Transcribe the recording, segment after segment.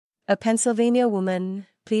A Pennsylvania woman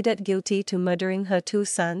pleaded guilty to murdering her 2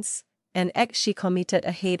 sons, an act she committed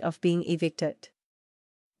ahead of being evicted.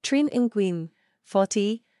 Trinh Nguyen,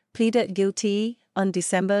 40, pleaded guilty on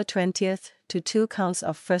December 20 to 2 counts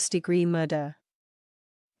of first-degree murder.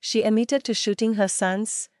 She admitted to shooting her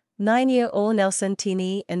sons, 9-year-old Nelson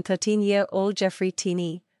Tenney and 13-year-old Jeffrey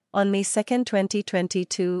Tenney, on May 2,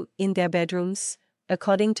 2022, in their bedrooms,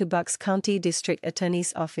 according to Bucks County District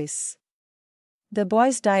Attorney's Office. The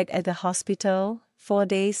boys died at the hospital 4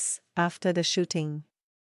 days after the shooting.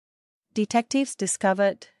 Detectives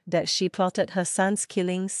discovered that she plotted her sons'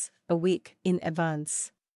 killings a week in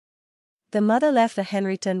advance. The mother left a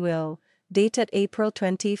handwritten will, dated April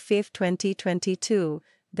 25, 2022,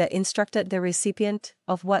 that instructed the recipient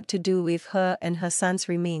of what to do with her and her son's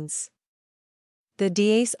remains. The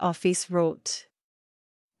DA's office wrote.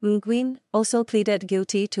 Nguyen also pleaded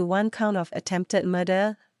guilty to 1 count of attempted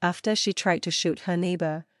murder after she tried to shoot her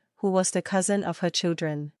neighbor, who was the cousin of her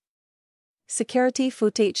children. Security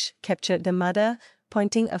footage captured the mother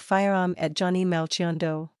pointing a firearm at Johnny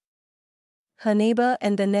Melchiondo, her neighbor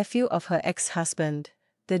and the nephew of her ex-husband,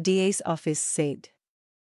 the DA's office said.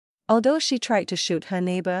 Although she tried to shoot her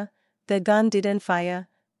neighbor, the gun didn't fire,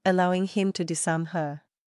 allowing him to disarm her.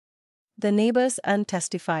 The neighbor's aunt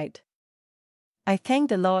testified. "I thank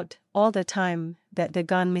the Lord all the time that the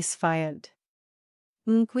gun misfired."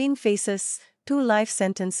 Nguyen faces 2 life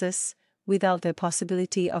sentences without the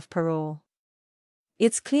possibility of parole.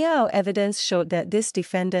 It's clear our evidence showed that this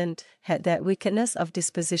defendant had that wickedness of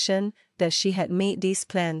disposition that she had made these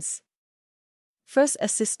plans. First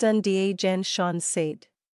Assistant DA Jen Sean said.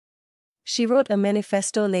 She wrote a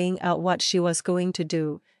manifesto laying out what she was going to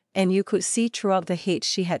do, and you could see throughout the hate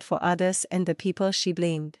she had for others and the people she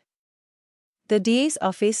blamed. The DA's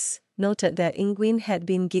office noted that Nguyen had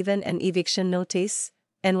been given an eviction notice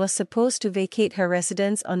and was supposed to vacate her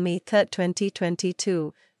residence on May 3,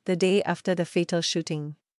 2022, the day after the fatal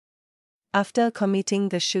shooting. After committing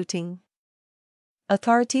the shooting,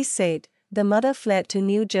 authorities said the mother fled to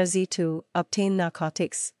New Jersey to obtain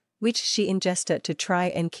narcotics, which she ingested to try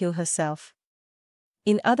and kill herself.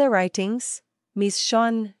 In other writings, Ms.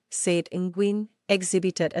 Sean said Nguyen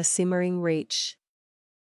exhibited a simmering rage,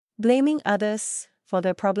 blaming others for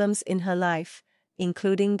the problems in her life,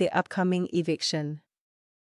 including the upcoming eviction.